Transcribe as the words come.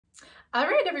All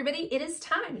right, everybody, it is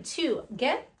time to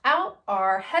get out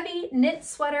our heavy knit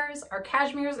sweaters, our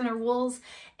cashmeres, and our wools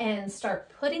and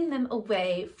start putting them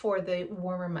away for the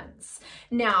warmer months.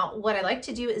 Now, what I like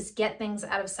to do is get things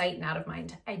out of sight and out of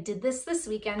mind. I did this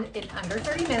weekend in under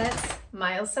 30 minutes.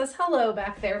 Miles says hello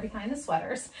back there behind the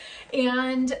sweaters.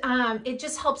 And it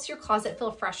just helps your closet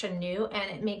feel fresh and new, and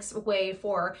it makes way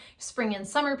for spring and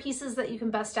summer pieces that you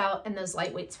can bust out and those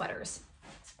lightweight sweaters.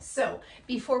 So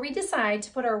before we decide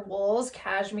to put our wools,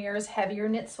 cashmeres, heavier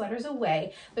knit sweaters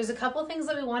away, there's a couple things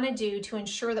that we want to do to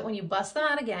ensure that when you bust them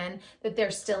out again, that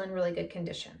they're still in really good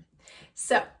condition.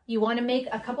 So you want to make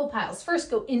a couple piles.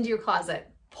 First, go into your closet,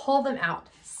 pull them out,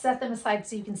 set them aside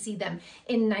so you can see them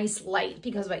in nice light,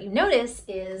 because what you notice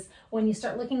is when you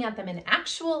start looking at them in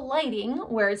actual lighting,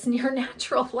 where it's near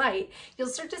natural light, you'll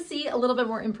start to see a little bit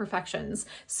more imperfections.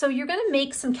 So you're going to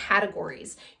make some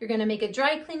categories. You're going to make a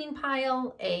dry cleaning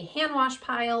pile, a hand wash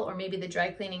pile, or maybe the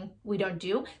dry cleaning we don't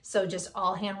do, so just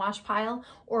all hand wash pile,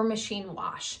 or machine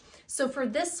wash. So for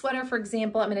this sweater, for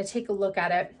example, I'm going to take a look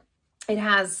at it. It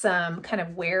has some kind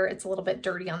of wear. It's a little bit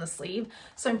dirty on the sleeve.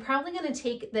 So I'm probably going to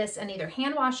take this and either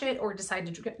hand wash it or decide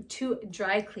to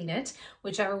dry clean it,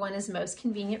 whichever one is most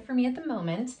convenient for me at the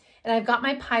moment. And I've got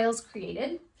my piles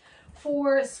created.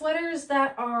 For sweaters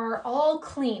that are all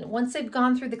clean, once they've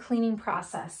gone through the cleaning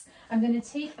process, I'm going to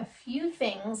take a few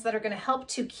things that are going to help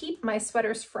to keep my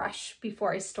sweaters fresh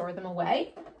before I store them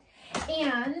away.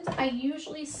 And I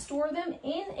usually store them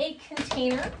in a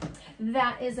container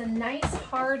that is a nice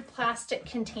hard plastic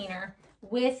container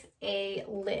with a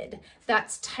lid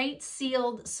that's tight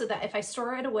sealed, so that if I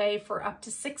store it away for up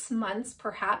to 6 months,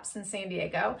 perhaps in San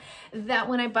Diego, that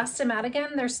when I bust them out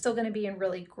again, they're still going to be in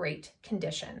really great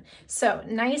condition. So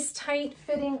nice tight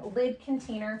fitting lid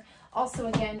container. Also,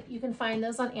 again, you can find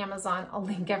those on Amazon. I'll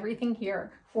link everything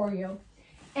here for you.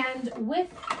 And with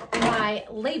my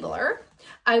labeler,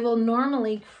 I will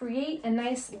normally create a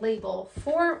nice label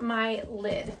for my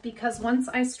lid, because once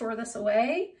I store this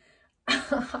away,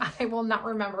 I will not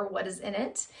remember what is in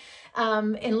it,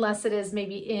 unless it is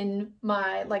maybe in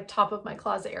my top of my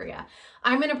closet area.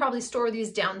 I'm going to probably store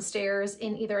these downstairs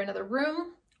in either another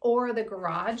room or the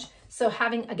garage. So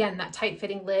having, again, that tight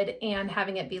fitting lid and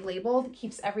having it be labeled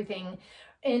keeps everything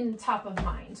in top of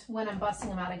mind when I'm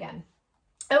busting them out again.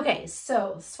 Okay,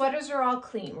 so sweaters are all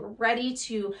clean. We're ready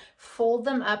to fold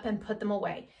them up and put them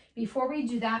away. Before we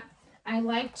do that, I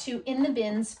like to, in the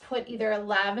bins, put either a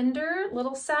lavender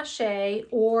little sachet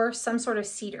or some sort of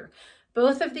cedar.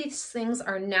 Both of these things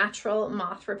are natural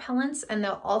moth repellents, and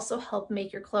they'll also help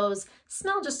make your clothes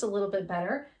smell just a little bit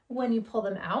better when you pull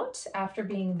them out after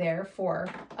being there for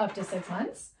up to 6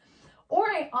 months. Or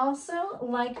I also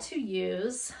like to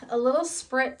use a little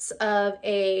spritz of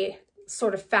a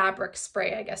sort of fabric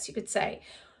spray, I guess you could say.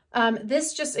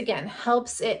 This just, again,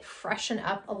 helps it freshen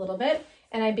up a little bit.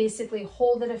 And I basically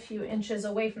hold it a few inches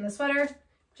away from the sweater,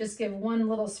 just give one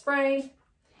little spray,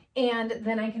 and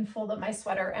then I can fold up my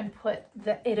sweater and put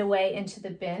it away into the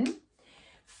bin.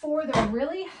 For the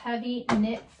really heavy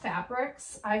knit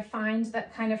fabrics, I find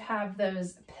that kind of have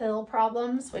those pill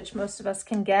problems, which most of us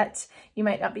can get. You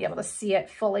might not be able to see it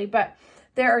fully, but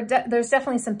there's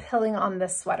definitely some pilling on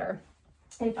this sweater.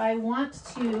 If I want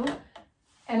to,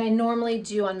 and I normally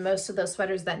do on most of those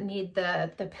sweaters that need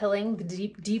the pilling, the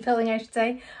deep pilling, I should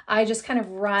say, I just kind of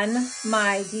run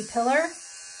my depiller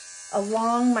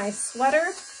along my sweater.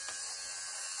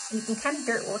 You can kind of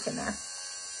hear it working there.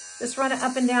 Just run it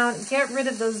up and down, get rid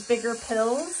of those bigger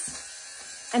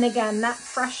pills. And again, that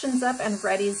freshens up and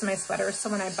readies my sweaters, so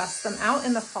when I bust them out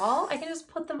in the fall, I can just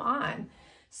put them on.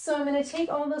 So I'm going to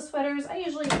take all those sweaters. I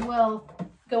usually will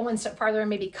go one step farther and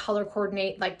maybe color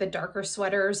coordinate, like the darker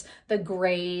sweaters, the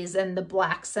grays and the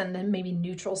blacks, and then maybe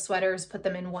neutral sweaters, put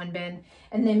them in one bin.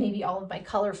 And then maybe all of my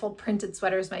colorful printed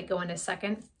sweaters might go in a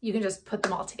second. You can just put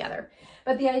them all together.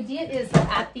 But the idea is that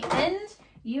at the end,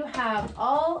 you have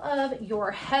all of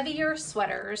your heavier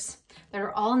sweaters that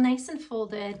are all nice and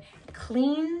folded,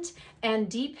 cleaned and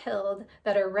depilled,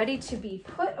 that are ready to be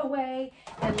put away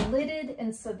and lidded,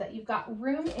 and so that you've got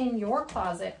room in your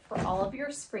closet for all of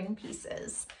your spring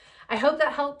pieces. I hope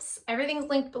that helps. Everything's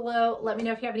linked below. Let me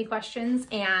know if you have any questions,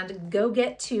 and go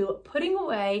get to putting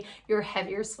away your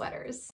heavier sweaters.